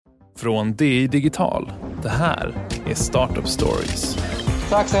Från DI Digital. Det här är Startup Stories.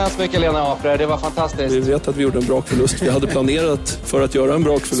 Tack så hemskt mycket Lena Apre, det var fantastiskt. Vi vet att vi gjorde en brakförlust. Vi hade planerat för att göra en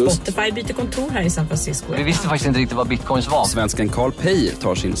brakförlust. Spotify byter kontor här i San Francisco. Vi visste faktiskt inte riktigt vad bitcoins var. Svensken Carl Peijer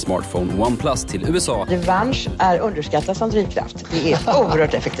tar sin smartphone OnePlus till USA. Revansch är underskattat som drivkraft. Det är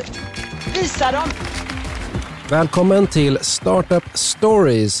oerhört effektivt. Visa dem! Välkommen till Startup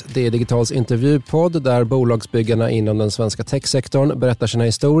Stories, det är Digitals intervjupodd där bolagsbyggarna inom den svenska techsektorn berättar sina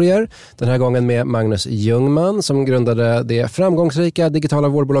historier. Den här gången med Magnus Ljungman som grundade det framgångsrika digitala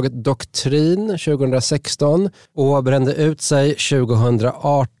vårdbolaget Doctrin 2016 och brände ut sig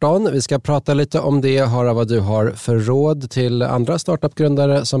 2018. Vi ska prata lite om det, höra vad du har för råd till andra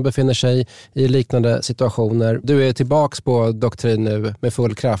startupgrundare som befinner sig i liknande situationer. Du är tillbaks på Doctrin nu med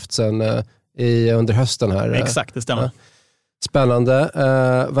full kraft sen under hösten här. Exakt, det stämmer. Spännande.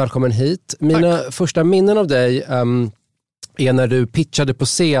 Välkommen hit. Mina första minnen av dig är när du pitchade på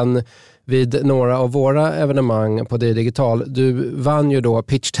scen vid några av våra evenemang på DI Digital. Du vann ju då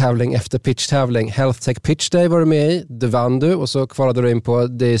pitchtävling efter pitchtävling. Health Tech Pitch Day var du med i. Det vann du och så kvalade du in på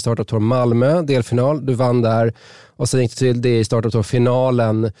DI Startup Tour Malmö, delfinal. Du vann där och sen gick du till DI Startup Tour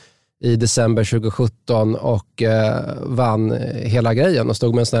finalen i december 2017 och vann hela grejen och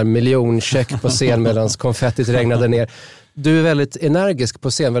stod med en sån här miljoncheck på scen medan konfettit regnade ner. Du är väldigt energisk på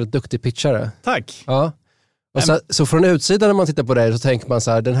scen, väldigt duktig pitchare. Tack. Ja. Och så från utsidan när man tittar på dig så tänker man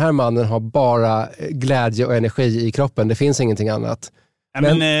så här, den här mannen har bara glädje och energi i kroppen, det finns ingenting annat.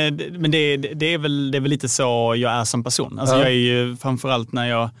 Men det är väl lite så jag är som person. Alltså jag är ju framförallt när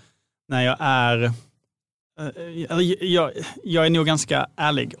jag är... Jag är nog ganska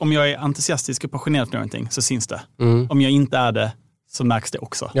ärlig. Om jag är entusiastisk och passionerad för någonting så syns det. Om jag inte är det så märks det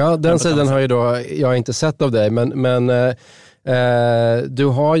också. Ja, den sidan har ju då jag inte sett av dig. Men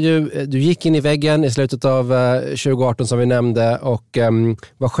du gick in i väggen i slutet av 2018 som vi nämnde och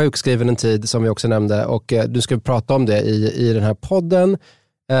var sjukskriven en tid som vi också nämnde. Och du ska prata om det i den här podden.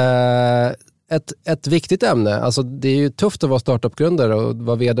 Ett viktigt ämne. Alltså det är ju tufft att vara startupgrundare och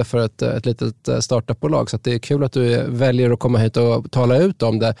vara vd för ett litet startupbolag. Så att det är kul att du väljer att komma hit och tala ut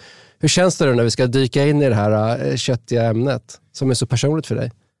om det. Hur känns det när vi ska dyka in i det här köttiga ämnet som är så personligt för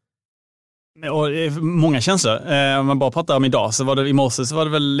dig? Och många känslor. Om man bara pratar om idag så var det i morse så var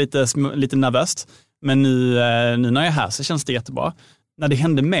det väl lite nervöst. Men nu när jag är här så känns det jättebra. När det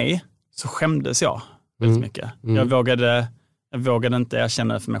hände mig så skämdes jag väldigt mycket. Jag vågade inte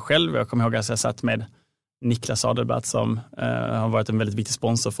erkänna för mig själv. Jag kommer ihåg att jag satt med Niklas Adelbert som har varit en väldigt viktig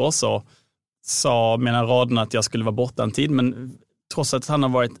sponsor för oss och sa mellan raderna att jag skulle vara borta en tid. Men trots att han har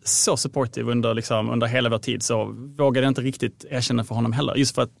varit så supportive under hela vår tid så vågade jag inte riktigt erkänna för honom heller.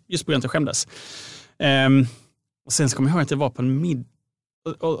 Just på grund av att jag skämdes. Och sen så kommer jag ihåg att jag var på en middag.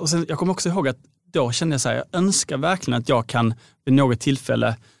 Och sen, jag kommer också ihåg att då kände jag så här, jag önskar verkligen att jag kan vid något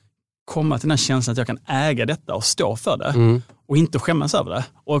tillfälle komma till den här känslan att jag kan äga detta och stå för det och inte skämmas över det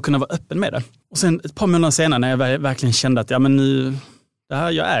och kunna vara öppen med det. Och sen ett par månader senare när jag verkligen kände att jag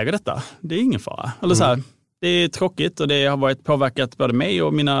äger detta, det är ingen fara. Eller så här, det är tråkigt och det har varit påverkat både mig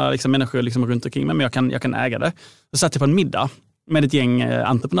och mina människor runt omkring mig, men jag kan äga det. Så satt jag på en middag med ett gäng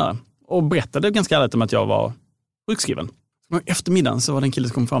entreprenörer och berättade ganska ärligt om att jag var sjukskriven. Efter middagen så var det en kille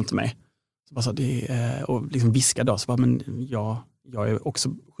som kom fram till mig så bara sa, och viskade då, så bara, men jag är också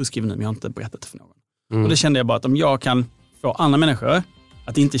sjukskriven nu men jag har inte berättat det för någon. Och det kände jag bara att om jag kan få andra människor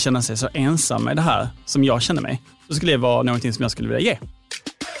att inte känna sig så ensamma i det här som jag känner mig, så skulle det vara någonting som jag skulle vilja ge.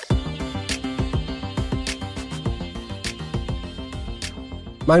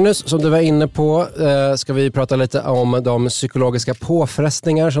 Magnus, som du var inne på ska vi prata lite om de psykologiska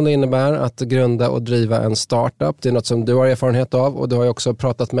påfrestningar som det innebär att grunda och driva en startup. Det är något som du har erfarenhet av och du har ju också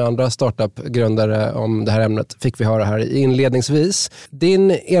pratat med andra startup-grundare om det här ämnet, fick vi höra här inledningsvis.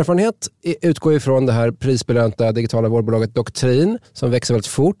 Din erfarenhet utgår ifrån det här prisbelönta digitala vårdbolaget Doctrin som växer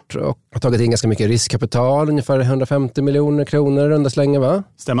väldigt fort och har tagit in ganska mycket riskkapital, ungefär 150 miljoner kronor runda slängar, va?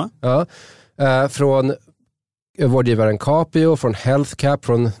 Stämmer. Ja. Från vårdgivaren Capio, från HealthCap,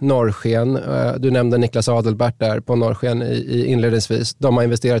 från Norrsken. Du nämnde Niklas Adelbert där på Norrsken i inledningsvis. De har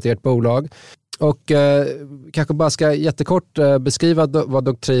investerat i ert bolag. Och kanske bara ska jättekort beskriva vad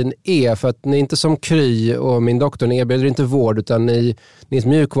Doctrin är, för att ni är inte som Kry och Min Doktor, ni erbjuder inte vård utan ni är ett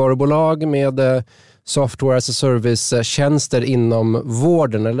mjukvarubolag med software as a service-tjänster inom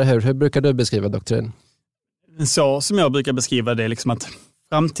vården, eller hur? Hur brukar du beskriva Doctrin? Så som jag brukar beskriva det är liksom att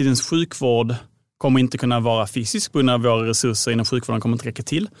framtidens sjukvård kommer inte kunna vara fysisk på grund av våra resurser inom sjukvården kommer inte räcka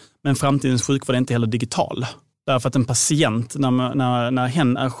till. Men framtidens sjukvård är inte heller digital. Därför att en patient när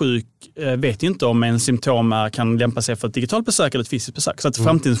hen är sjuk vet ju inte om en symptom kan lämpa sig för ett digitalt besök eller ett fysiskt besök. Så att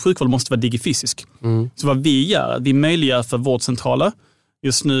framtidens sjukvård måste vara digifysisk. Så vad vi gör, vi möjliggör för vårdcentraler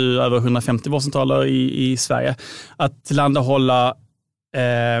just nu över 150 vårdcentraler i Sverige, att tillhandahålla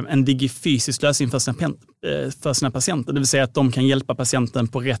en digifysisk lösning för sina patienter. Det vill säga att de kan hjälpa patienten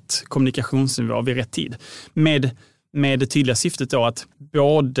på rätt kommunikationsnivå vid rätt tid. Med det tydliga syftet då att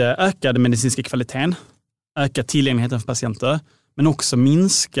både öka den medicinska kvaliteten, öka tillgängligheten för patienter, men också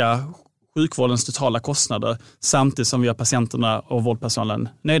minska sjukvårdens totala kostnader samtidigt som vi gör patienterna och vårdpersonalen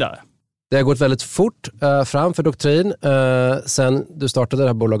nöjdare. Det har gått väldigt fort fram för Doctrine sen du startade det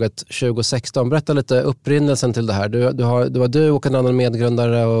här bolaget 2016. Berätta lite upprinnelsen till det här. Det var du och en annan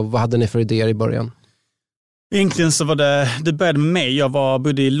medgrundare, och vad hade ni för idéer i början? Egentligen så var det började med mig. Jag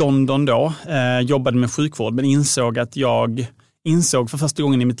bodde i London då, jobbade med sjukvård, men insåg för första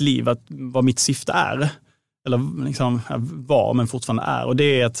gången i mitt liv vad mitt syfte är. Eller liksom var, men fortfarande är. Och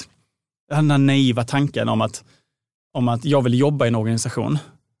det är att den här naiva tanken om att jag vill jobba i en organisation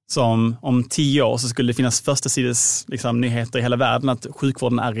som om 10 år så skulle det finnas första sides nyheter i hela världen att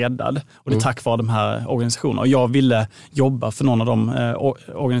sjukvården är räddad. Och det är tack vare de här organisationerna. Och jag ville jobba för någon av de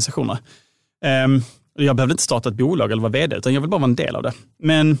organisationerna. Jag behövde inte starta ett bolag eller vara vd, utan jag ville bara vara en del av det.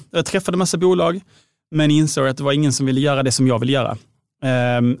 Men jag träffade en massa bolag, men insåg att det var ingen som ville göra det som jag ville göra.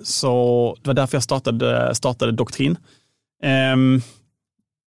 Så det var därför jag startade Doctrine.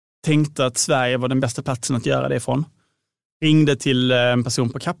 Tänkte att Sverige var den bästa platsen att göra det ifrån. Ringde till en person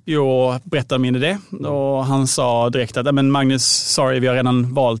på Capio och berättade min idé. Och han sa direkt att men Magnus, sorry, vi har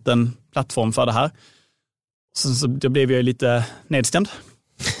redan valt en plattform för det här. Så då blev jag lite nedstämd.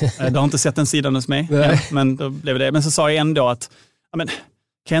 Du har inte sett den sidan hos mig. Men då blev det. Men så sa jag ändå att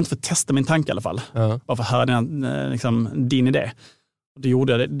kan jag inte få testa min tanke i alla fall? Bara för att höra din idé. Och då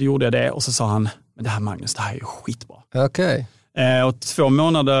gjorde jag det, och så sa han, men det här Magnus, det här är ju skitbra. Okej. Och 2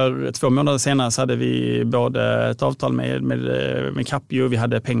 månader senare så hade vi både ett avtal med Capio, vi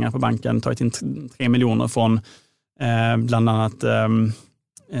hade pengar på banken, tagit in 3 miljoner från bland annat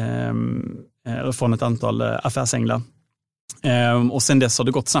från ett antal affärsänglar. Och sen dess har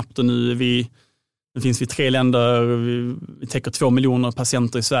det gått snabbt, och nu finns vi i 3 länder, vi täcker 2 miljoner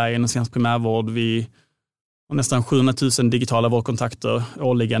patienter i Sverige inom svensk primärvård, vi har nästan 700 000 digitala vårdkontakter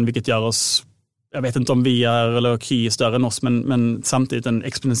årligen, vilket gör oss, jag vet inte om vi eller Kry är större än oss, men samtidigt en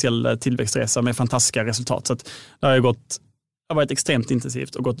exponentiell tillväxtresa med fantastiska resultat. Så att det har varit extremt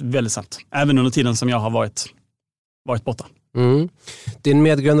intensivt och gått väldigt snabbt, även under tiden som jag har varit borta. Din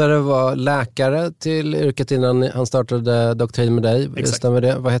medgrundare var läkare till yrket innan han startade Doctrine med dig. Exakt. Stämmer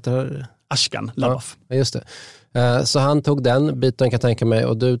det? Vad heter det? Ashkan Labaf. Ja, just det. Så han tog den biten, kan jag tänka mig,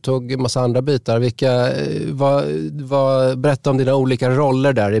 och du tog en massa andra bitar. Berätta om dina olika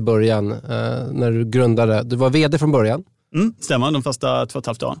roller där i början när du grundade. Du var vd från början. Stämmer, de första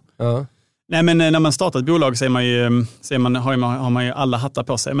 2,5 åren. Ja. Nej, men när man startar ett bolag har man ju alla hattar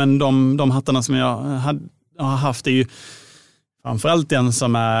på sig. Men de hattarna som jag har haft är ju framförallt den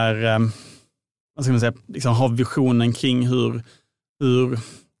som är, vad ska man säga, har visionen kring hur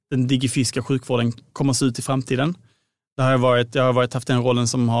den digifysiska sjukvården kommer att se ut i framtiden. Jag har haft den rollen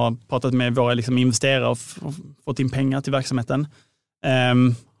som har pratat med våra investerare och fått in pengar till verksamheten.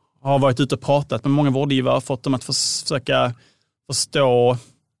 Har varit ute och pratat med många vårdgivare, fått dem att försöka förstå,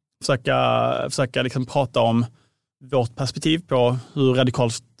 försöka prata om vårt perspektiv på hur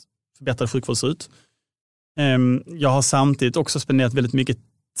radikalt förbättrad sjukvård ser ut. Jag har samtidigt också spenderat väldigt mycket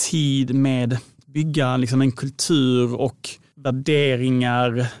tid med att bygga en kultur och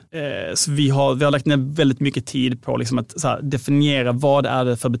värderingar. Så vi har lagt ner väldigt mycket tid på att definiera vad är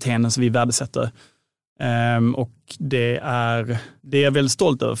det för beteenden som vi värdesätter. Och det är jag väldigt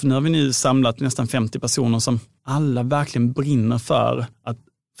stolt över, för nu har vi samlat nästan 50 personer som alla verkligen brinner för att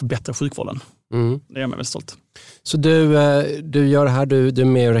förbättra sjukvården. Det är jag väldigt stolt. Så du gör det här, du är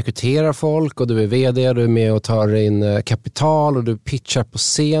med och rekryterar folk, och du är vd, du är med och tar in kapital, och du pitchar på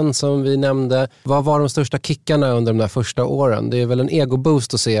scen som vi nämnde. Vad var de största kickarna under de där första åren? Det är väl en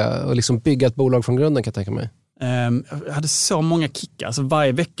egoboost att se och bygga ett bolag från grunden, kan jag tänka mig. Jag hade så många kickar, alltså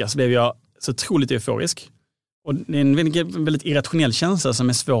varje vecka så blev jag så otroligt euforisk. Och det är en väldigt irrationell känsla som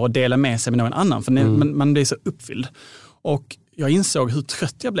är svår att dela med sig med någon annan, för man blir så uppfylld. Och jag insåg hur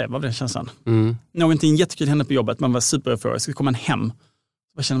trött jag blev av den känslan. Någonting jättekul hände på jobbet, man var supereuforisk. Så kom man hem,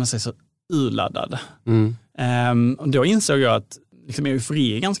 så kände man sig så urladdad. Och då insåg jag att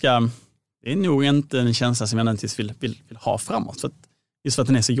eufori det är nog inte en känsla som jag nödvändigtvis vill ha framåt. Just för att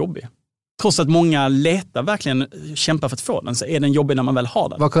den är så jobbig. Trots att många verkligen kämpar för att få den, så är den jobbig när man väl har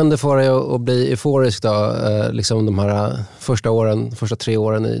den. Vad kunde få dig att bli euforisk då? De här första 3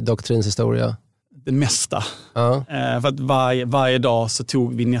 åren i Doctrines historia? Det mesta. För att varje dag så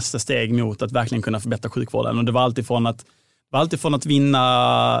tog vi nästa steg mot att verkligen kunna förbättra sjukvården. Och det var alltid från att var alltid från att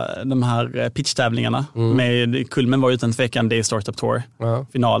vinna de här pitchtävlingarna. Kulmen var utan tvekan Day Startup Tour,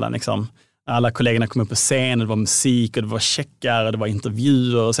 finalen liksom. Alla kollegorna kom upp på scen, det var musik och det var checkar och det var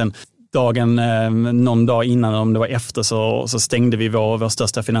intervjuer och sen någon dag innan, om det var efter, så stängde vi vår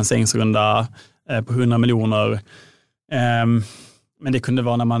största finansieringsrunda på 100 miljoner. Men det kunde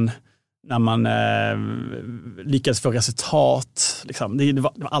vara när man lyckades få resultat. Liksom. Det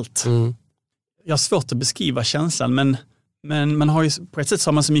var allt. Jag har svårt att beskriva känslan, men man har ju, på ett sätt så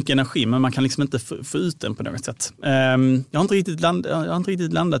har man så mycket energi, men man kan liksom inte få ut den på något sätt. Jag har inte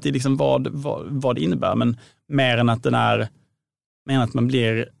riktigt landat i liksom vad det innebär, men mer än att man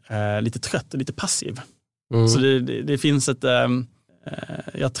blir lite trött och lite passiv. Så det finns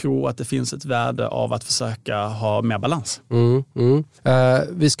jag tror att det finns ett värde av att försöka ha mer balans.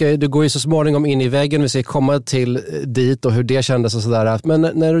 Du går ju så småningom in i väggen, vi ska komma till dit och hur det kändes och sådär. Men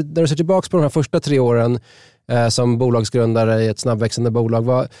när du ser tillbaka på de här första 3 åren som bolagsgrundare i ett snabbväxande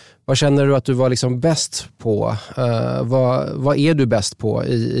bolag, vad känner du att du var liksom bäst på? Vad är du bäst på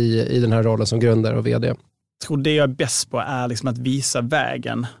i den här rollen som grundare och vd? Jag tror det jag är bäst på är liksom att visa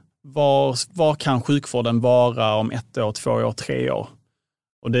vägen. Var kan sjukvården vara om 1 år, 2 år, 3 år?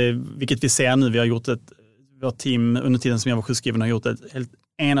 Och vilket vi ser nu, vi har gjort vårt team under tiden som jag var sjukskriven har gjort ett helt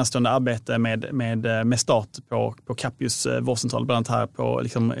enastående arbete med start på Cappius vårdcentral, bland annat här på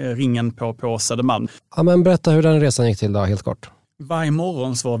liksom, ringen på Södermalm. Ja, men berätta hur den resan gick till då, helt kort. Varje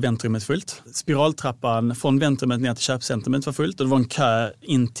morgon så var väntrummet fullt. Spiraltrappan från väntrummet ner till köpcentrumet var fullt och det var en kö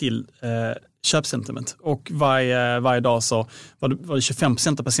in till köpcentrumet. Och varje dag så var det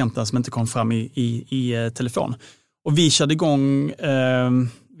 25% av patienterna som inte kom fram i telefon. Och vi körde igång,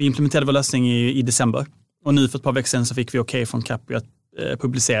 vi implementerade vår lösning i december. Och nu för ett par veckor sedan så fick vi okej från Capio att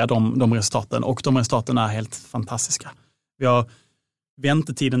publicera de resultaten. Och de resultaten är helt fantastiska. Vi har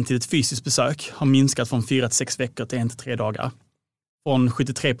väntetiden till ett fysiskt besök har minskat från 4 till 6 veckor till 1 till 3 dagar. Från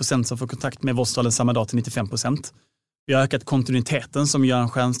 73% som får kontakt med vårdcentralen samma dag till 95%. Vi har ökat kontinuiteten som Göran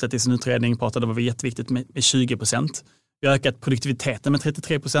Stiernstedt i sin utredning pratade om var jätteviktigt med 20%. Vi har ökat produktiviteten med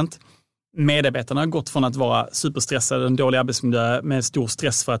 33%. Medarbetarna har gått från att vara superstressade, en dålig arbetsmiljö med stor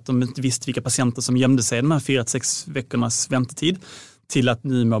stress för att de inte visste vilka patienter som gömde sig i de här 4-6 veckornas väntetid, till att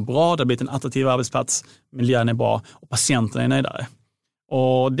nu mår bra, det har blivit en attraktiv arbetsplats, miljön är bra och patienterna är nöjdare.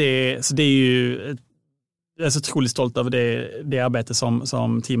 Och så det är ju, jag är så otroligt stolt över det arbete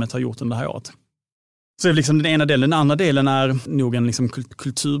som teamet har gjort under det här året. Så det är liksom den ena delen. Den andra delen är nog en liksom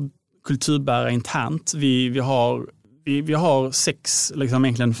kulturbärare internt. Vi har 6, liksom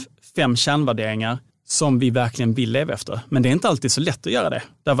egentligen 5 kärnvärderingar som vi verkligen vill leva efter. Men det är inte alltid så lätt att göra det.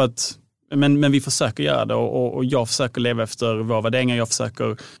 Därför att, men vi försöker göra det och jag försöker leva efter våra värderingar. Jag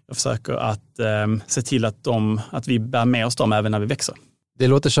försöker att se till att vi bär med oss dem även när vi växer. Det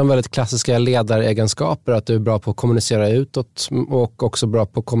låter som väldigt klassiska ledaregenskaper, att du är bra på att kommunicera utåt och också bra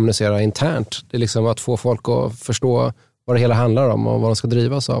på att kommunicera internt. Det är liksom att få folk att förstå vad det hela handlar om och vad de ska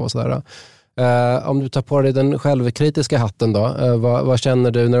drivas av och sådär. Om du tar på dig den självkritiska hatten då, vad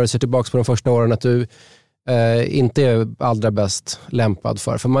känner du när du ser tillbaka på de första åren att du inte är allra bäst lämpad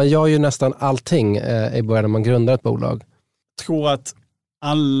för? För man gör ju nästan allting i början när man grundar ett bolag. Jag tror att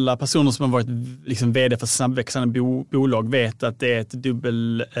alla personer som har varit liksom vd för snabbväxande bolag vet att det är ett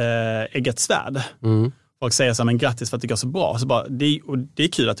dubbeleggat svärd. Folk säger så här, men grattis för att det går så bra. Så bara, det är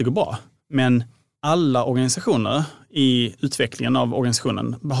kul att det går bra. Men alla organisationer i utvecklingen av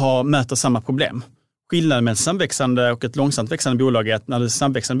organisationen möter samma problem. Skillnaden med ett snabbväxande och ett långsamt växande bolag är att när det är ett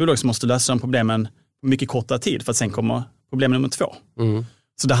snabbväxande bolag så måste du lösa de problemen på mycket kortare tid, för att sen kommer problem nummer 2.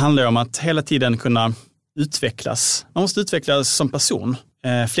 Så det handlar om att hela tiden kunna utvecklas. Man måste utvecklas som person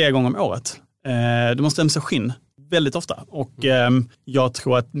flera gånger om året. Du måste ömsa skinn väldigt ofta. Och jag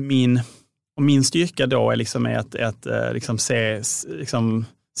tror att min styrka då är liksom att liksom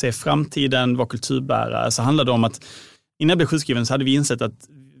se framtiden, vara kulturbärare. Så handlar det om att innan jag blev sjukskriven så hade vi insett att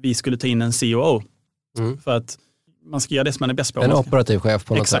vi skulle ta in en COO. För att man ska göra det som man är bäst på. En operativ chef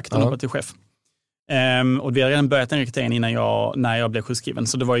på något sätt. Exakt, en operativ chef. Och vi hade redan börjat en rekrytering när jag blev sjukskriven.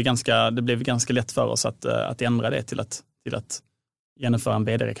 Så det blev ganska lätt för oss att ändra det till att genomföra en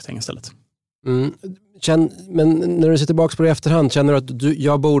vd-rekrytering istället. Men när du ser tillbaka på det i efterhand, känner du att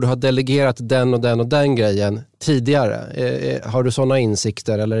jag borde ha delegerat den och den och den grejen tidigare? Har du sådana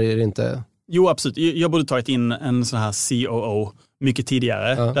insikter eller är det inte? Jo, absolut. Jag borde tagit in en sån här COO mycket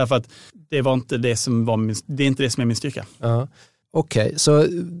tidigare. Därför att det var inte det som det är inte det som är min styrka. Okej, så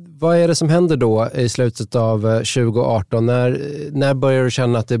vad är det som händer då i slutet av 2018? När börjar du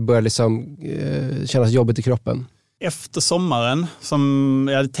känna att det börjar liksom, kännas jobbigt i kroppen? Efter sommaren, som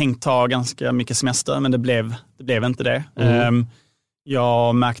jag hade tänkt ta ganska mycket semester, men det blev inte det.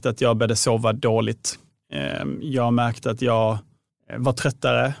 Jag märkte att jag började sova dåligt. Jag märkte att jag var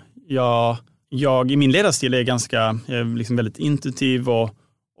tröttare. Jag i min ledarstil är liksom väldigt intuitiv och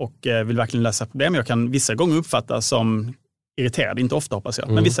vill verkligen lösa problem. Jag kan vissa gånger uppfattas som irriterad, inte ofta hoppas jag,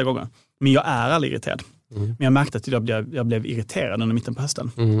 men vissa gånger. Men jag är aldrig irriterad. Men jag märkte att jag blev irriterad under mitten på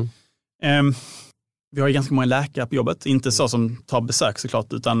hösten. Vi har ju ganska många läkare på jobbet, inte så som tar besök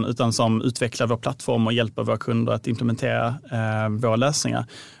såklart, utan som utvecklar vår plattform och hjälper våra kunder att implementera våra lösningar.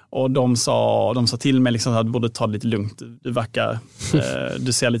 Och de sa till mig liksom att du borde ta det lite lugnt. Du verkar,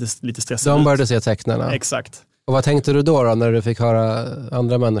 du ser lite stressad ut. De började se tecknen. Exakt. Och vad tänkte du då när du fick höra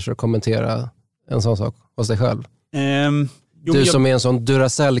andra människor kommentera en sån sak hos dig själv? Som är en sån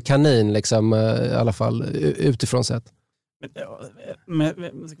Duracell-kanin liksom, i alla fall utifrån sett. Men ska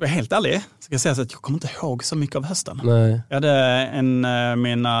jag vara helt ärlig, ska jag säga så att jag kommer inte ihåg så mycket av hösten. Nej. Jag hade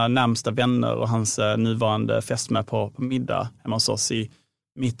mina närmsta vänner och hans nuvarande fästmö på middag hemma hos oss i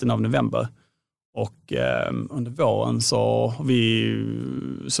mitten av november. Och under våren så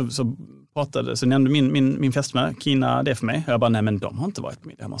pratade, så nämnde min fästmö Kina det för mig. Och jag bara, nej men de har inte varit på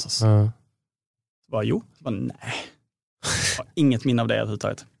middag hemma hos oss. Så bara, jo. Så bara, nej. Jag har inget minne av det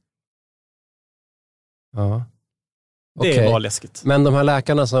överhuvudtaget. Ja. Det var läskigt. Men de här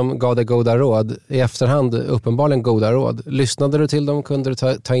läkarna som gav dig goda råd, i efterhand uppenbarligen goda råd, lyssnade du till dem? Kunde du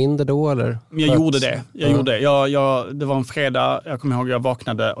ta in det då? Eller? Jag gjorde det. Det var en fredag, jag kommer ihåg jag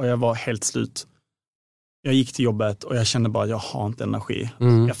vaknade och jag var helt slut. Jag gick till jobbet och jag kände bara att jag har inte energi.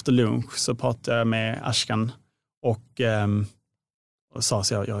 Efter lunch så pratade jag med Ashkan och sa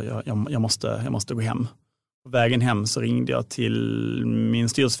att jag måste gå hem. På vägen hem så ringde jag till min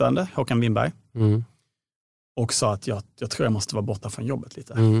styrelseordförande Håkan Winberg. Och sa att jag tror jag måste vara borta från jobbet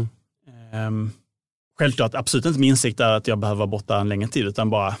lite. Självklart, absolut inte min insikt är att jag behöver vara borta en längre tid, utan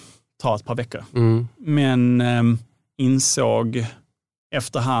bara ta ett par veckor. Men insåg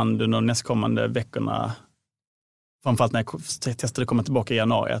efterhand under nästkommande veckorna, framförallt när jag testade komma tillbaka i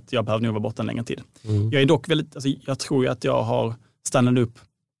januari, att jag behöver nog vara borta en längre tid. Jag är dock jag tror ju att jag har stannat upp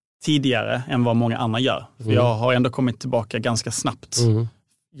tidigare än vad många andra gör. För jag har ändå kommit tillbaka ganska snabbt.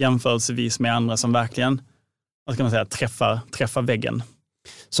 Jämförelsevis med andra som verkligen, vad ska man säga, träffar väggen.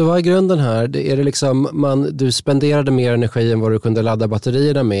 Så vad är grunden här? Är det liksom du spenderade mer energi än vad du kunde ladda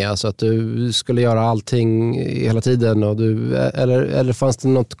batterierna med? Alltså att du skulle göra allting hela tiden? Och eller fanns det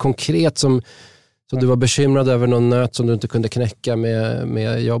något konkret som du var bekymrad över, någon nöt som du inte kunde knäcka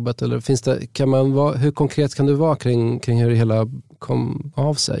med jobbet? Eller hur konkret kan du vara kring hur det hela kom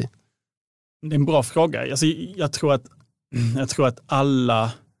av sig? Det är en bra fråga. Alltså, jag tror att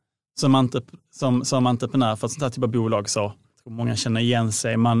alla som entreprenör för ett sånt här typ av bolag, så tror många känner igen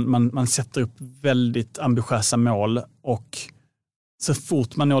sig. Man sätter upp väldigt ambitiösa mål och så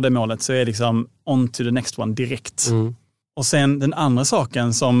fort man når det målet så är det liksom on to the next one direkt. Och sen den andra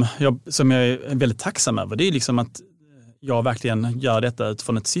saken som jag är väldigt tacksam över, det är liksom att jag verkligen gör detta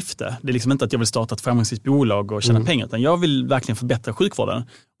utifrån ett syfte. Det är liksom inte att jag vill starta ett framgångsrikt bolag och tjäna pengar, utan jag vill verkligen förbättra sjukvården.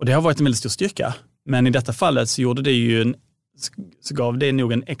 Och det har varit en väldigt stor styrka. Men i detta fallet så gjorde det ju så gav det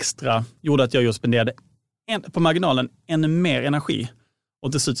nog en extra, gjorde att jag spenderade på marginalen ännu mer energi.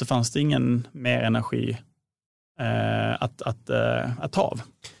 Och till slut så fanns det ingen mer energi att ta av.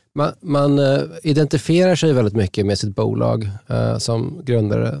 Man identifierar sig väldigt mycket med sitt bolag som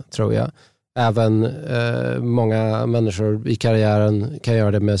grundare, tror jag. Även många människor i karriären kan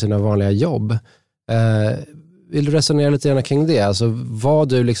göra det med sina vanliga jobb. Vill du resonera lite grann kring det? Alltså, var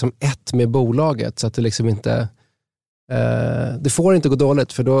du liksom ett med bolaget så att det liksom inte... det får inte gå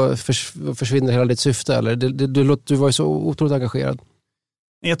dåligt, för då försvinner hela ditt syfte, eller? Du var ju så otroligt engagerad.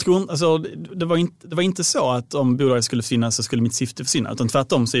 Jag tror alltså, det var inte så att om bolaget skulle försvinna så skulle mitt syfte försvinna, utan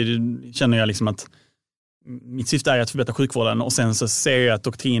tvärtom så känner jag liksom att mitt syfte är att förbättra sjukvården, och sen så ser jag att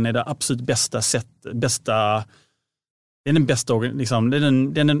doktrin är det absolut bästa det är den bästa liksom, det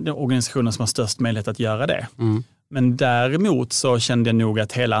är den organisationen som har störst möjlighet att göra det. Men däremot så kände jag nog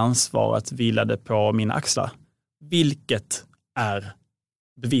att hela ansvaret vilade på mina axlar. Vilket är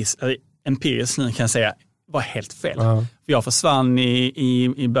empiriskt nu kan jag säga var helt fel. För jag försvann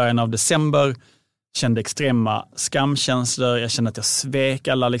i början av december, kände extrema skamkänslor, jag kände att jag svek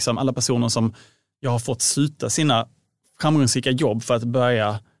alla personer som jag har fått sluta sina framgångsrika jobb för att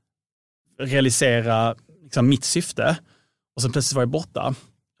börja realisera liksom mitt syfte, och så plötsligt var jag borta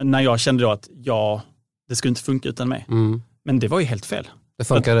när jag kände då att det skulle inte funka utan mig. Men det var ju helt fel. Det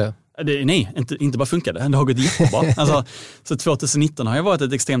funkade? Nej, inte bara funkade. Det har gått jättebra. Alltså, så 2019 har ju varit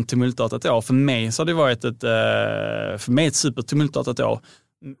ett extremt tumultartat år. För mig så har det varit ett supertumultartat år.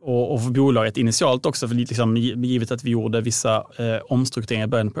 Och för bolaget initialt också, för liksom, givet att vi gjorde vissa omstruktureringar i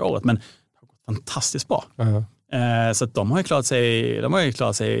början på året. Men det har gått fantastiskt bra. Så att de har ju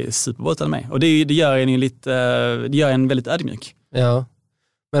klarat sig superbra utan mig. Och det gör en väldigt ödmjuk. Ja.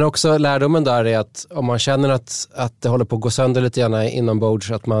 Men också lärdomen där är att om man känner att det håller på att gå sönder lite grann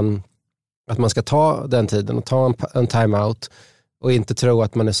inombords, att man ska ta den tiden och ta en time-out och inte tro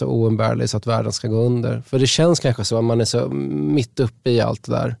att man är så oumbärlig så att världen ska gå under. För det känns kanske så att man är så mitt uppe i allt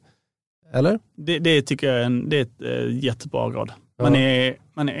det där. Eller? Det tycker jag det är ett jättebra råd. Ja.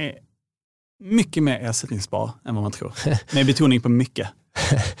 Man är mycket mer ersättningsbar än vad man tror. Med betoning på mycket.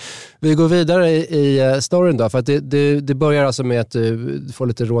 Vi går vidare i storyn då, för att det börjar alltså med att du får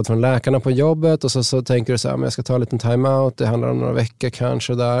lite råd från läkarna på jobbet och så tänker du så här, men jag ska ta en liten time-out, det handlar om några veckor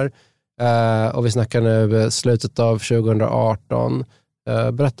kanske där. Och vi snackar nu slutet av 2018.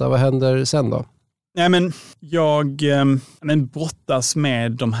 Berätta, vad händer sen då? Nej, men jag brottas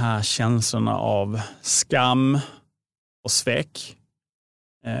med de här känslorna av skam och svek.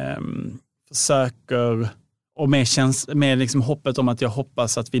 Försöker, och med liksom hoppet om att jag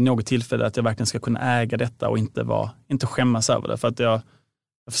hoppas att vid något tillfälle att jag verkligen ska kunna äga detta och inte skämmas över det. För att jag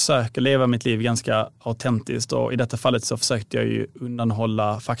försöker leva mitt liv ganska autentiskt, och i detta fallet så försökte jag ju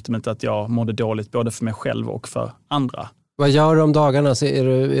undanhålla faktumet att jag mådde dåligt både för mig själv och för andra. Vad gör du om dagarna? Så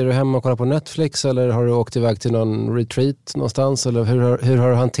är du hemma och kollar på Netflix, eller har du åkt iväg till någon retreat någonstans? Eller hur har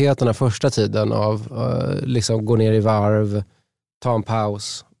du hanterat den här första tiden av liksom gå ner i varv, ta en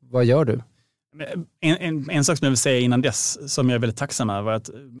paus? Vad gör du? En sak som jag vill säga innan dess som jag är väldigt tacksam över, att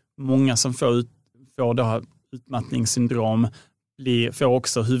många som får det här utmattningssyndrom får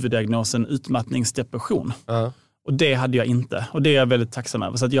också huvuddiagnosen utmattningsdepression. Och det hade jag inte. Och det är jag väldigt tacksam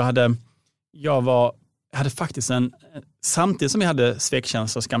över. Så att jag hade faktiskt samtidigt som jag hade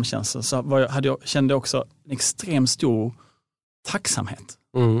svekkänsla och skamkänsla, så kände jag också en extremt stor tacksamhet.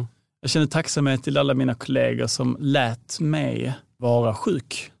 Mm. Jag kände tacksamhet till alla mina kollegor som lät mig vara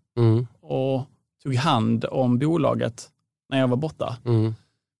sjuk. Mm. Och tog hand om bolaget när jag var borta.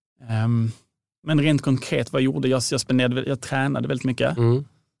 Mm. Men rent konkret, vad gjorde jag? Jag tränade väldigt mycket.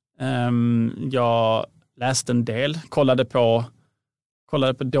 Mm. Jag läste en del, kollade på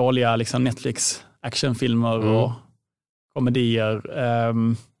dåliga liksom Netflix actionfilmer och komedier.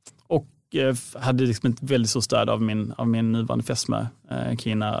 Och hade liksom ett väldigt stort stöd av min nuvarande fästmö,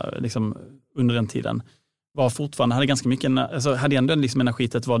 Kina, liksom under den tiden. Var fortfarande, hade ganska mycket, alltså hade ändå liksom energi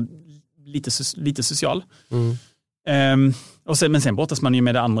till att vara lite social. Mm. Men sen brottas man ju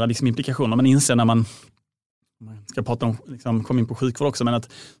med det andra liksom implikationer. Man inser när man ska prata om, liksom, kom in på sjukvård också, men att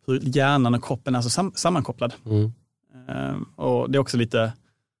hur hjärnan och kroppen är så sammankopplad. Mm. Och det är också lite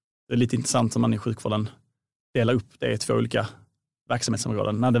intressant som man i sjukvården delar upp det i 2 olika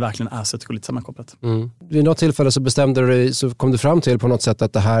verksamhetsområden när det verkligen är så lite sammankopplat. Mm. Vid något tillfälle så kom du fram till på något sätt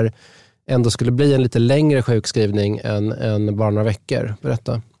att det här ändå skulle bli en lite längre sjukskrivning än bara några veckor.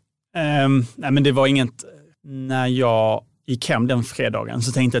 Berätta. Nej, men det var inget. När jag gick hem den fredagen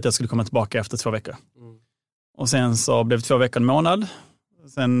så tänkte jag att jag skulle komma tillbaka efter 2 veckor. Mm. Och sen så blev det 2 veckor en månad.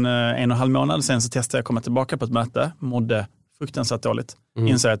 Sen 1,5 månad. Sen så testade jag att komma tillbaka på ett möte. Mådde fruktansvärt dåligt.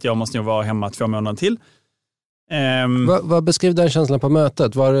 Insåg att jag måste nog vara hemma 2 månader till. Vad beskrev den känslan på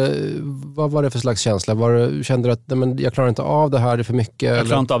mötet? Vad var det för slags känsla? Kände du att jag klarar inte av det här, det är för mycket? Jag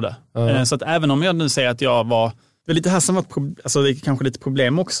klarar inte av det. Så att även om jag nu säger att jag var... Det är lite här som var alltså det är kanske lite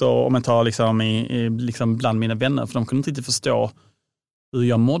problem också om jag tar liksom bland mina vänner, för de kunde inte riktigt förstå hur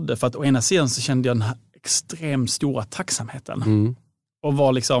jag mådde. För att å ena sidan så kände jag den här extremt stora tacksamheten. Mm. Och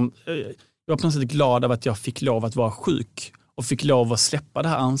var liksom, jag var på något sätt glad av att jag fick lov att vara sjuk och fick lov att släppa det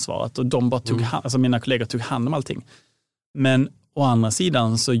här ansvaret. Och de bara alltså mina kollegor tog hand om allting. Men å andra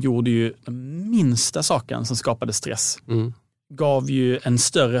sidan så gjorde ju den minsta saken som skapade stress. Gav ju en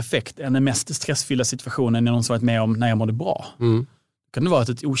större effekt än den mest stressfyllda situationen jag någonsin varit med om när jag mådde bra. Mm. Det kunde vara att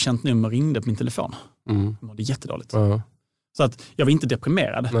ett okänt nummer ringde på min telefon. Jag mådde jättedåligt. Så att jag var inte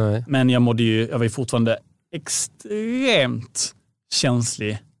deprimerad. Nej. Men jag var ju fortfarande extremt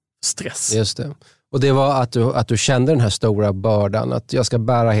känslig stress. Just det. Och det var att du kände den här stora bördan, att jag ska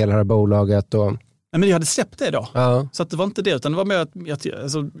bära hela det här bolaget. Nej, men jag hade släppt det då. Så att det var inte det, utan det var mer att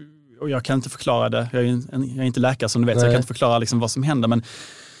och jag kan inte förklara det. Jag är inte läkare som du vet, så jag kan inte förklara liksom vad som händer. Men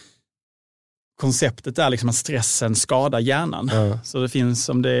konceptet är liksom att stressen skadar hjärnan. Så det finns,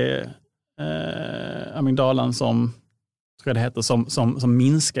 som det är amygdalan som tror jag det heter, som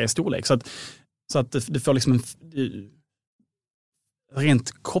minskar i storlek. Så att det får liksom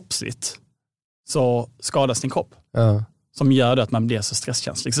rent kroppsligt så skadas din kropp. Som gör det att man blir så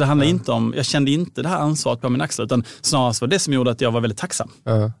stresskänslig. Så det handlar inte om, jag kände inte det här ansvaret på min axel, utan snarare var det som gjorde att jag var väldigt tacksam.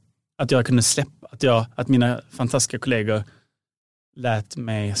 Att jag kunde släppa, att mina fantastiska kollegor lät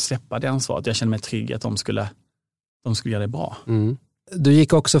mig släppa det ansvaret. Jag kände mig trygg att de skulle göra det bra. Du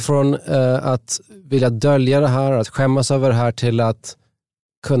gick också från att vilja dölja det här, att skämmas över det här, till att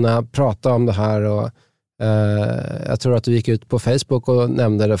kunna prata om det här. Och jag tror att du gick ut på Facebook och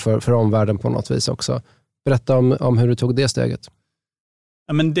nämnde det för omvärlden på något vis också. Berätta om hur du tog det steget.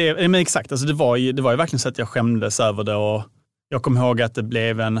 Ja, men exakt, alltså det var ju verkligen så att jag skämdes över det, och jag kommer ihåg att det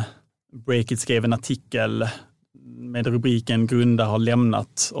blev Breakit skrev en artikel med rubriken "Grundare har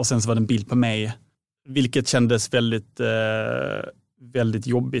lämnat", och sen så var det en bild på mig, vilket kändes väldigt, väldigt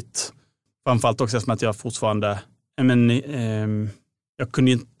jobbigt. Framförallt också som att jag fortfarande,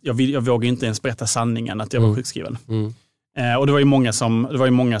 jag vågade inte ens berätta sanningen att jag var sjukskriven. Och det var ju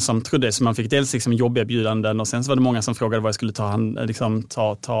många som trodde, så man fick dels liksom jobberbjudanden, och sen så var det många som frågade vad jag skulle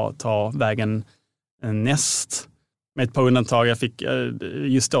ta vägen näst. Med ett par undantag. Jag fick,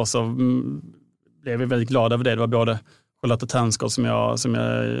 just då så blev jag väldigt glad över det. Det var både Charlotte Törnsgård som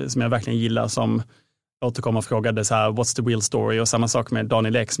jag verkligen gillar, som återkom och frågade så här, what's the real story? Och samma sak med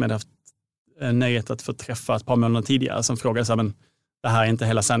Daniel Ek, som jag hade haft nöjet att få träffa ett par månader tidigare, som frågade så här, men det här är inte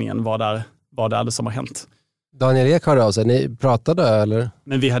hela sanningen, vad är det som har hänt? Daniel Ek hörde av sig, ni pratade eller?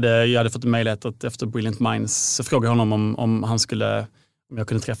 Men jag hade fått en möjlighet att efter Brilliant Minds så frågade jag honom om jag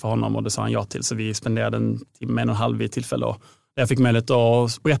kunde träffa honom, och det sa han ja till. Så vi spenderade en timme, 1,5 vid tillfälle, och jag fick möjlighet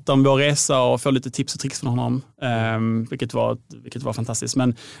att berätta om vår resa och få lite tips och tricks från honom, vilket var fantastiskt.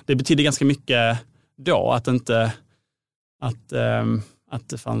 Men det betyder ganska mycket då att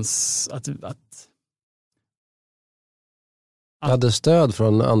det fanns hade stöd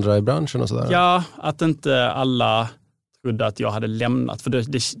från andra i branschen och sådär. Ja, att inte alla trodde att jag hade lämnat, för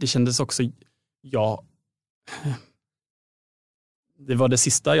det kändes också det var det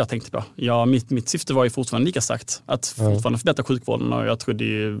sista jag tänkte på. Mitt syfte var ju fortfarande lika starkt. Att fortfarande förbättra sjukvården, och jag trodde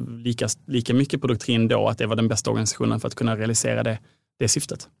ju lika mycket på Doktrin då, att det var den bästa organisationen för att kunna realisera det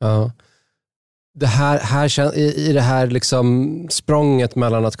syftet. Ja. Det här i det här liksom språnget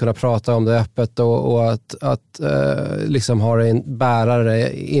mellan att kunna prata om det öppet och att liksom ha en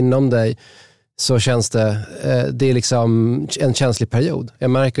bärare inom dig, så känns det är liksom en känslig period.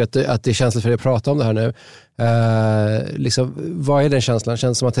 Jag märker att det är känsligt för dig att prata om det här nu. Liksom, vad är den känslan?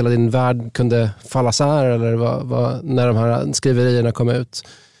 Känns det som att hela din värld kunde falla så här, eller när de här skriverierna kom ut?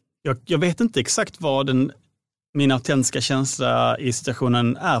 Jag vet inte exakt vad min autentiska känsla i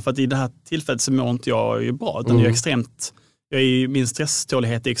situationen är, för att i det här tillfället så mår inte jag ju bra, utan min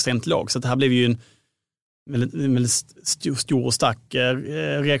stresstålighet är extremt låg, så det här blev ju en väldigt stor och stark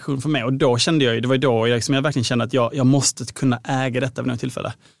reaktion för mig, och då kände jag, det var då jag verkligen kände att jag måste kunna äga detta vid något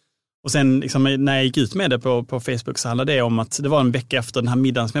tillfälle. Och sen liksom, när jag gick ut med det på Facebook, så handlade det om att det var en vecka efter den här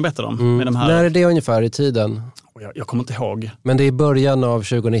middagen som jag berättade om. Med de här... När är det ungefär i tiden? Jag kommer inte ihåg. Men det är början av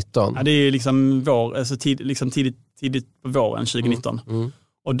 2019? Ja, det är liksom tidigt på våren 2019.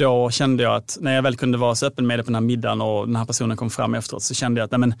 Och då kände jag att när jag väl kunde vara så öppen med det på den här middagen, och den här personen kom fram efteråt, så kände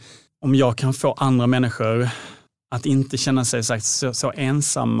jag att om jag kan få andra människor att inte känna sig så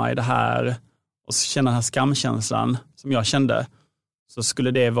ensamma i det här, och känna den här skamkänslan som jag kände, så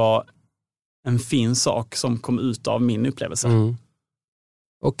skulle det vara en fin sak som kom ut av min upplevelse.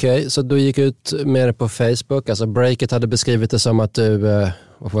 Okej, så du gick ut med det på Facebook. Alltså Breakit hade beskrivit det som att du var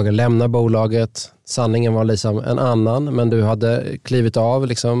på väg att lämna bolaget. Sanningen var liksom en annan, men du hade klivit av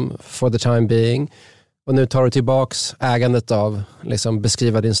liksom for the time being. Och nu tar du tillbaks ägandet av liksom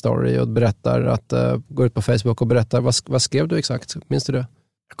beskriva din story och berättar att gå ut på Facebook och berättar. Vad skrev du exakt? Minns du det?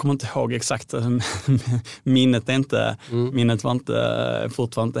 Jag kommer inte ihåg exakt. Minnet var inte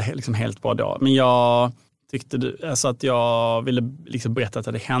fortfarande liksom helt bra då. Men jag tyckte att jag ville liksom berätta att det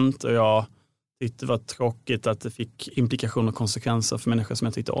hade hänt, och jag tyckte det var tråkigt att det fick implikationer och konsekvenser för människor som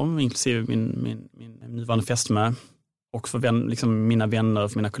jag tyckte om, inklusive min nuvarande fästmö, och för mina vänner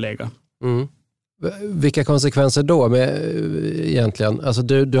och för mina kollegor. Vilka konsekvenser då egentligen? Alltså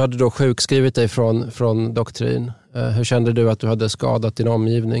du hade då sjukskrivit dig från Doktrin. Hur kände du att du hade skadat din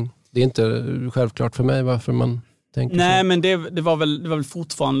omgivning? Det är inte självklart för mig varför man tänker så. Nej, men det var väl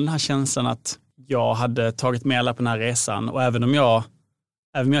fortfarande den här känslan att jag hade tagit med alla på den här resan, och även om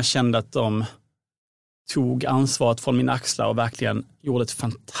jag kände att de tog ansvaret från mina axlar och verkligen gjorde ett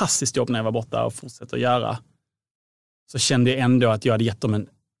fantastiskt jobb när jag var borta och fortsatte att göra, så kände jag ändå att jag hade gett dem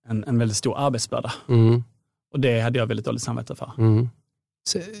en väldigt stor arbetsbörda. Och det hade jag väldigt dåligt samvete för.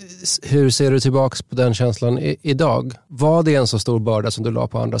 Hur ser du tillbaka på den känslan idag? Var det en så stor börda som du la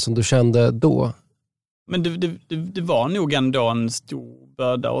på andra som du kände då? Men det var nog ändå en stor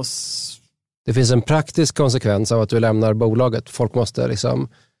börda. Det finns en praktisk konsekvens av att du lämnar bolaget. Folk måste liksom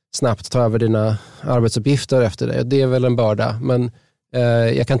snabbt ta över dina arbetsuppgifter efter dig. Det är väl en börda. Men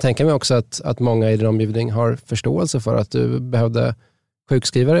jag kan tänka mig också att många i din omgivning har förståelse för att du behövde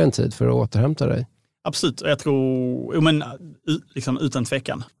sjukskriva dig en tid för att återhämta dig. Absolut, och jag tror, liksom, utan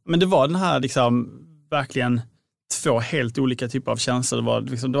tvekan. Men det var den här liksom, verkligen 2 helt olika typer av känslor.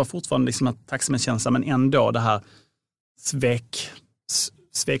 Det var fortfarande liksom en tacksamhetskänsla, men ändå det här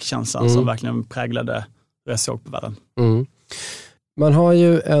svekkänslan som verkligen präglade hur jag såg på världen. Mm. Man har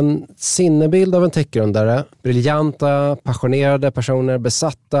ju en sinnebild av en techgrundare. Briljanta, passionerade personer,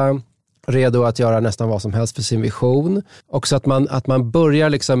 besatta, redo att göra nästan vad som helst för sin vision. Också att man börjar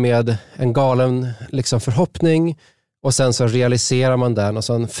liksom med en galen liksom förhoppning och sen så realiserar man den och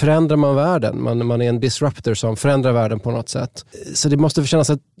sen förändrar man världen. Man är en disruptor som förändrar världen på något sätt. Så det måste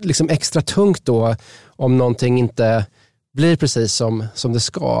kännas liksom extra tungt då om någonting inte blir precis som det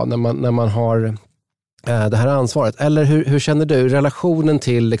ska när man har det här ansvaret. Eller hur känner du relationen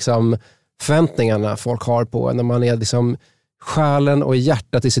till liksom förväntningarna folk har på när man är liksom själen och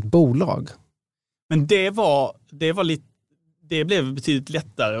hjärtat i sitt bolag? Men det blev betydligt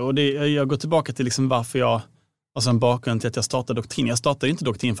lättare, och jag går tillbaka till liksom varför jag, alltså en bakgrund till att jag startade Doktrin. Jag startade inte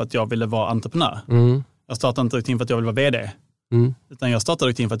Doktrin för att jag ville vara entreprenör. Jag startade inte Doktrin för att jag ville vara vd. Utan jag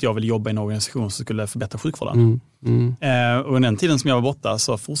startade Doktrin för att jag ville jobba i en organisation som skulle förbättra sjukvården. Och under den tiden som jag var borta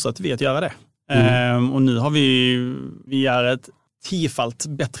så fortsatte vi att göra det. Och nu har vi är ett 10-falt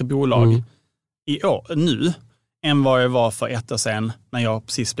bättre bolag i år nu än vad jag var för 1 år sedan när jag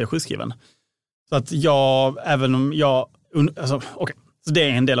precis blev sjukskriven. Så att så det är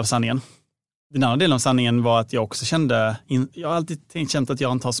en del av sanningen. Den andra delen av sanningen var att jag också jag har alltid känt att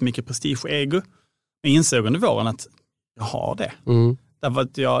jag inte har så mycket prestige och ego. Men jag insåg under våren att jag har det. Därför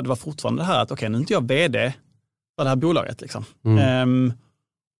att det var fortfarande det här att nu är inte jag vd för det här bolaget liksom.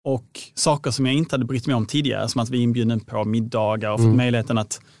 Och saker som jag inte hade brytt mig om tidigare, som att vi är inbjuden på middagar och fått möjligheten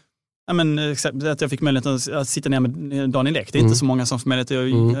att jag fick möjligheten att sitta ner med Daniel Ek. Det är inte så många som får möjlighet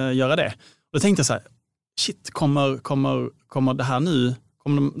att göra det. Och då tänkte jag så här, shit, kommer det här nu,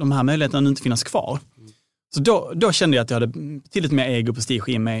 kommer de här möjligheterna nu inte finnas kvar? Så då kände jag att jag hade betydligt mer ego och prestige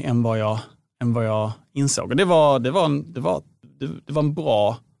i mig än vad jag insåg. Och det var en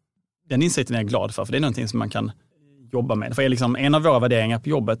bra, den insikten är jag glad för det är någonting som man kan jobba med. För liksom, en av våra värderingar på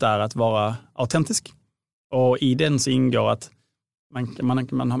jobbet är att vara autentisk. Och i den så ingår att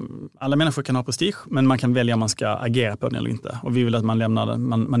alla människor kan ha prestige, men man kan välja om man ska agera på den eller inte. Och vi vill att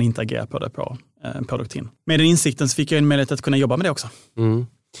man inte agerar på det på Doktrin. Med den insikten så fick jag en möjlighet att kunna jobba med det också.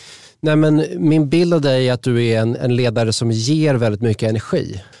 Nej, men min bild av dig är att du är en ledare som ger väldigt mycket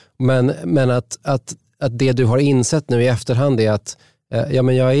energi. Men att det du har insett nu i efterhand är att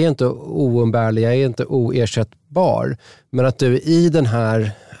jag är inte oumbärlig, jag är inte oersättbar. Men att du i den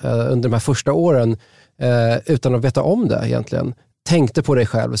här, under de här första åren, utan att veta om det egentligen, tänkte på dig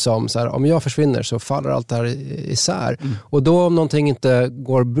själv som så här, om jag försvinner så faller allt det här isär. Och då om någonting inte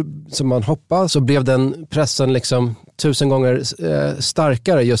går som man hoppas, så blev den pressen liksom 1000 gånger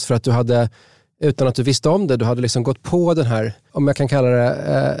starkare, just för att du hade, utan att du visste om det, du hade liksom gått på den här, om jag kan kalla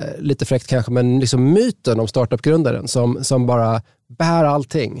det lite fräckt kanske, men liksom myten om startup-grundaren som bara bär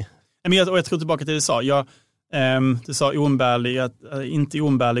allting. Jag tror tillbaka till det du sa. Du sa oumbärlig, inte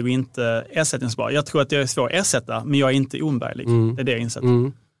oumbärlig och inte ersättningsbar. Jag tror att jag är svår att ersätta, men jag är inte oumbärlig. Det är det jag insett.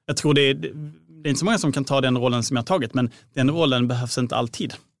 Jag tror det är inte så många som kan ta den rollen som jag har tagit, men den rollen behövs inte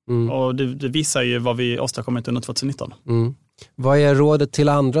alltid. Och det visar ju vad vi åstadkommit under 2019. Vad är rådet till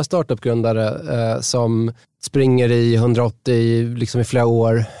andra startup-grundare som springer i 180 liksom i flera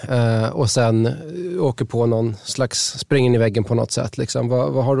år och sen åker på någon slags springen i väggen på något sätt? Liksom?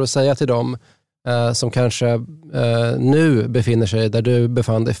 Vad har du att säga till dem som kanske nu befinner sig där du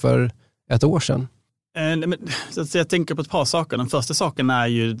befann dig för 1 år sedan? Jag tänker på ett par saker. Den första saken är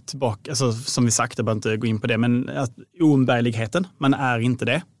ju tillbaka, alltså, som vi sagt, jag behöver inte gå in på det, men oumbärligheten, man är inte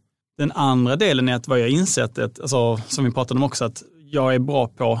det. Den andra delen är att vad jag insett, alltså, som vi pratade om också, att jag är bra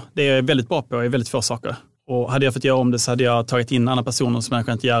på, det jag är väldigt bra på är väldigt få saker. Och hade jag fått göra om det så hade jag tagit in andra personer som jag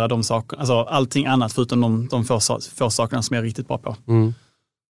kunnat göra de saker, alltså allting annat förutom de få sakerna som jag är riktigt bra på.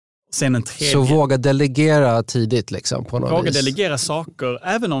 Sen en tredje. Så våga delegera tidigt liksom på något vis. Våga delegera saker,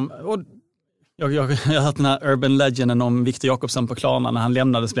 även om, jag har hört den här urban legenden om Victor Jakobsson på Klarna, när han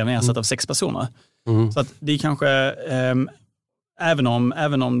lämnades blev han ersatt av 6 personer. Så att det är kanske,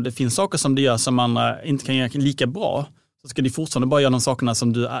 även om det finns saker som du gör som andra inte kan göra lika bra, så ska du fortfarande bara göra de sakerna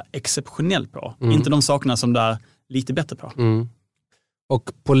som du är exceptionell på. Inte de sakerna som du är lite bättre på.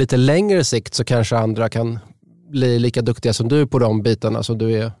 Och på lite längre sikt så kanske andra kan bli lika duktiga som du på de bitarna som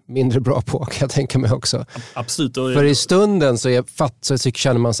du är mindre bra på, kan jag tänka mig också. Absolut. För i stunden så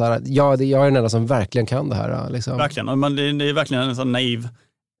känner man så här att jag är den enda som verkligen kan det här. Liksom. Verkligen. Och det är verkligen en sån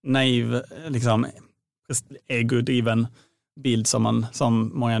naiv liksom, ego-driven bild som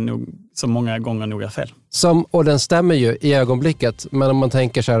många gånger nog är fel. Och den stämmer ju i ögonblicket, men om man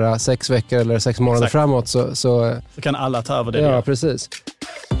tänker så här 6 veckor eller 6 månader framåt så kan alla ta över det. Ja, precis.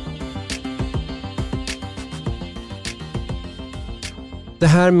 Det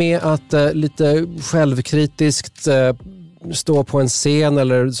här med att lite självkritiskt stå på en scen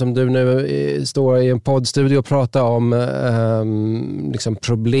eller som du nu står i en poddstudio och prata om liksom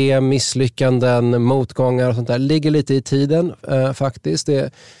problem, misslyckanden, motgångar och sånt där ligger lite i tiden faktiskt.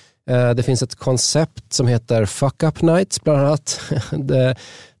 Det finns ett koncept som heter Fuck Up Nights bland annat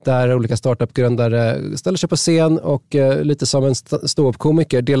där olika startup-grundare ställer sig på scen och lite som en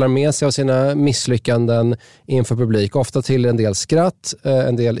ståuppkomiker delar med sig av sina misslyckanden inför publik. Ofta till en del skratt,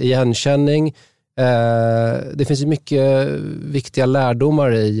 en del igenkänning. Det finns ju mycket viktiga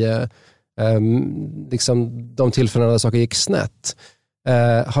lärdomar i liksom de tillfällen där saker gick snett.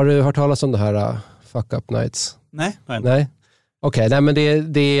 Har du hört talas om det här Fuck Up Nights? Nej. Okej, nej men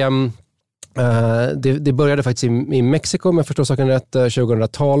det började faktiskt i Mexiko, om jag förstår saken rätt,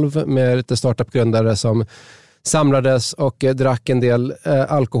 2012 med lite startup-grundare som samlades och drack en del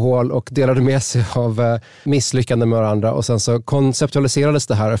alkohol och delade med sig av misslyckanden med varandra. Och sen så konceptualiserades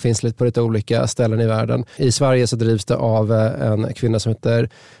det här och finns lite på lite olika ställen i världen. I Sverige så drivs det av en kvinna som heter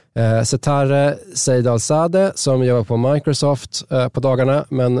Setare Seidalzadeh som jobbar på Microsoft på dagarna,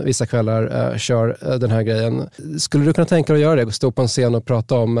 men vissa kvällar kör den här grejen. Skulle du kunna tänka dig att göra det? Stå på en scen och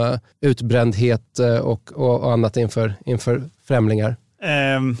prata om utbrändhet och annat inför främlingar?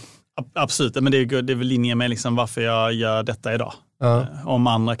 Absolut, men det är väl linje med liksom varför jag gör detta idag. Ja. Om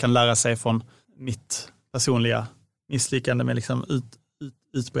andra kan lära sig från mitt personliga misslyckande med liksom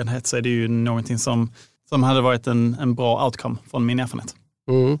utbrändhet, så är det ju någonting som hade varit en bra outcome från min erfarenhet.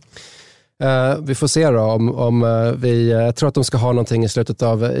 Mm. Vi får se då om jag tror att de ska ha någonting i slutet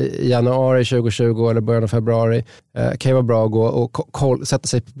av januari 2020 eller början av februari. Kan ju vara bra att gå och sätta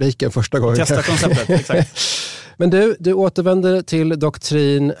sig i publiken första gången. Testa konceptet, exakt. Men du återvände till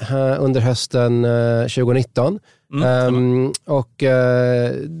Doktrin under hösten 2019 och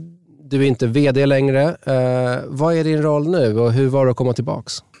du är inte vd längre. Vad är din roll nu och hur var det att komma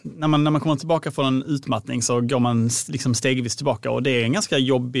tillbaks? När man kommer tillbaka från en utmattning så går man liksom stegvis tillbaka, och det är en ganska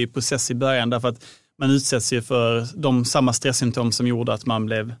jobbig process i början därför att man utsätts ju för samma stresssymptom som gjorde att man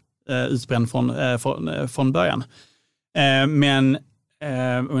blev utbränd från början. Men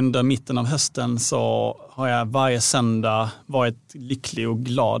under mitten av hösten så har jag varje söndag varit lycklig och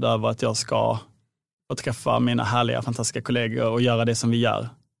glad över att jag ska få träffa mina härliga, fantastiska kollegor och göra det som vi gör.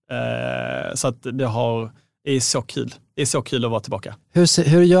 Så att det är så kul. Det är så kul att vara tillbaka.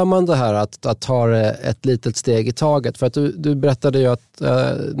 Hur gör man det här att ta ett litet steg i taget? För att du berättade ju att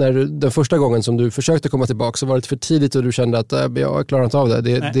den första gången som du försökte komma tillbaka så var det för tidigt och du kände att jag klarar inte av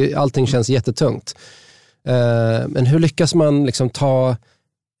det. Allting känns jättetungt. Men hur lyckas man liksom ta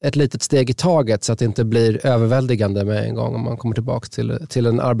ett litet steg i taget så att det inte blir överväldigande med en gång om man kommer tillbaka till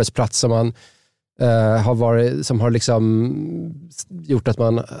en arbetsplats som man har liksom gjort att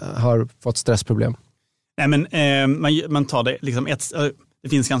man har fått stressproblem? Nej, men man tar det liksom det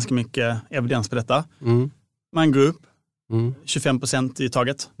finns ganska mycket evidens på detta. Man går upp 25% i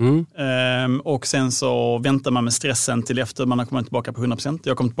taget. Och sen så väntar man med stressen till efter man har kommit tillbaka på 100%.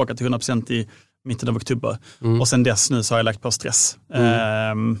 Jag kom tillbaka till 100% i mitten av oktober. Och sen dess nu så har jag lagt på stress.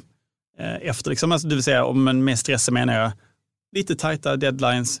 Efter liksom, alltså, det vill säga med stress menar jag lite tajta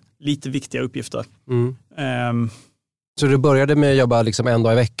deadlines, lite viktiga uppgifter. Så du började med att jobba liksom en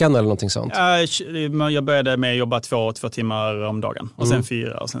dag i veckan eller någonting sånt? Jag började med att jobba 2 timmar om dagen. Och sen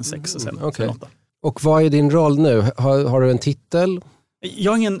 4 och sen 6 och sen 8. Och vad är din roll nu? Har du en titel?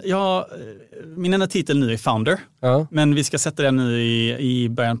 Min enda titel nu är founder. Ja. Men vi ska sätta den nu i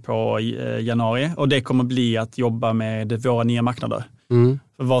början på januari. Och det kommer bli att jobba med våra nya marknader.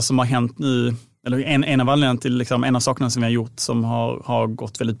 För vad som har hänt nu, eller en av anledningarna till liksom, en av sakerna som vi har gjort som har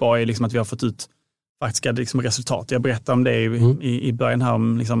gått väldigt bra är liksom att vi har fått ut faktiska liksom, resultat. Jag berättade om det i början här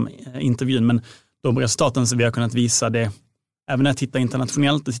om liksom, intervjun, men de resultaten som vi har kunnat visa det, även när jag tittar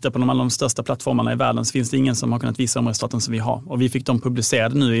internationellt och tittar på alla de största plattformarna i världen, så finns det ingen som har kunnat visa de resultaten som vi har. Och vi fick dem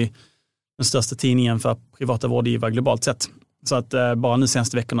publicerade nu i den största tidningen för privata vårdgivare globalt sett. Så att bara nu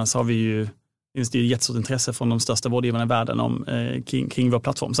senaste veckorna så finns det ju jättestort intresse från de största vårdgivarna i världen kring vår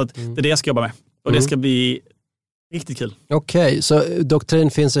plattform. Så att det är det jag ska jobba med. Och det ska bli riktigt kul. Okej, så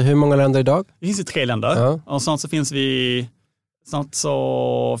Doktrin finns i hur många länder idag? Det finns i 3 länder. Ja. Och snart så finns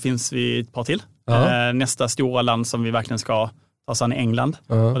vi ett par till. Ja. Nästa stora land som vi verkligen ska ta oss an är England.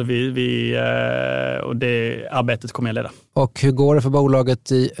 Ja. Och det arbetet kommer jag leda. Och hur går det för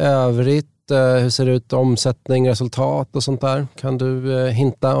bolaget i övrigt? Hur ser det ut, omsättning, resultat och sånt där? Kan du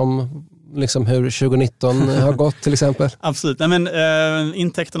hinta om liksom hur 2019 har gått till exempel? Absolut. Nej, men,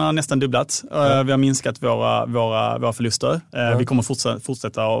 intäkterna har nästan dubblats. Vi har minskat våra förluster. Vi kommer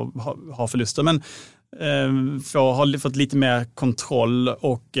fortsätta att ha förluster, men har fått lite mer kontroll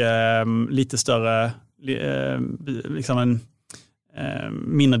och lite större liksom en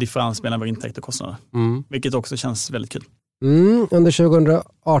mindre differens mellan vår intäkt och kostnader. Vilket också känns väldigt kul. Under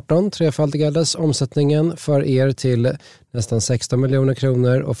 2018 trefaldigades omsättningen för er till nästan 16 miljoner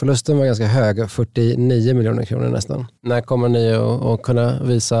kronor och förlusten var ganska hög, 49 miljoner kronor nästan. När kommer ni att kunna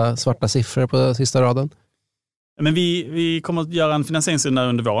visa svarta siffror på sista raden? Men vi kommer att göra en finansieringsrunda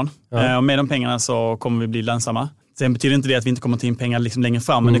under våren. Och med de pengarna så kommer vi bli lönsamma. Sen betyder inte det att vi inte kommer ta in pengar liksom längre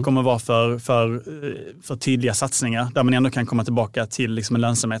fram, men det kommer vara för tydliga satsningar där man ändå kan komma tillbaka till liksom en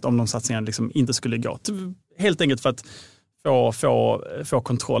lönsamhet om de satsningarna liksom inte skulle gå. Helt enkelt för att få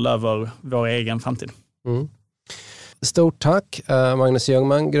kontroll över vår egen framtid. Stort tack Magnus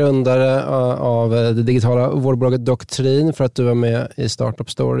Ljungman, grundare av det digitala vårdbolaget Doktrin, för att du var med i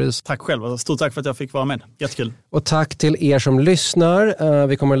Startup Stories. Tack själv, stort tack för att jag fick vara med. Jättekul. Och tack till er som lyssnar.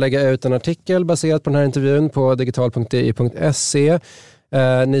 Vi kommer att lägga ut en artikel baserat på den här intervjun på digital.di.se.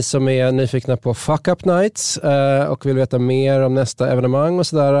 Ni som är nyfikna på Fuck Up Nights och vill veta mer om nästa evenemang och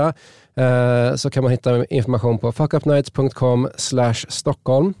sådär, så kan man hitta information på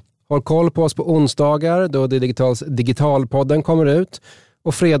fuckupnights.com/Stockholm. Håll koll på oss på onsdagar då Digitalpodden kommer ut,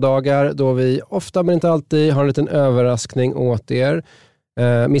 och fredagar då vi ofta men inte alltid har en liten överraskning åt er.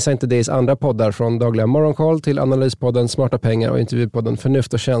 Missa inte Days andra poddar, från dagliga morgonkoll till analyspodden Smarta pengar och intervjupodden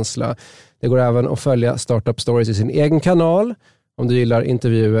Förnuft och känsla. Det går även att följa Startup Stories i sin egen kanal om du gillar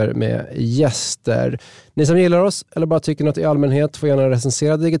intervjuer med gäster. Ni som gillar oss eller bara tycker något i allmänhet får gärna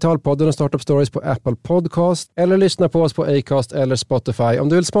recensera Digitalpodden och Startup Stories på Apple Podcast eller lyssna på oss på Acast eller Spotify. Om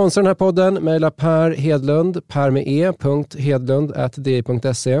du vill sponsra den här podden, mejla Per Hedlund,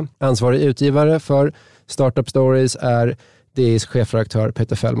 per.hedlund@di.se. Ansvarig utgivare för Startup Stories är DIs chefredaktör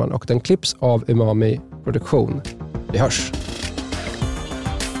Peter Fällman och den klipps av Umami Produktion. Vi hörs!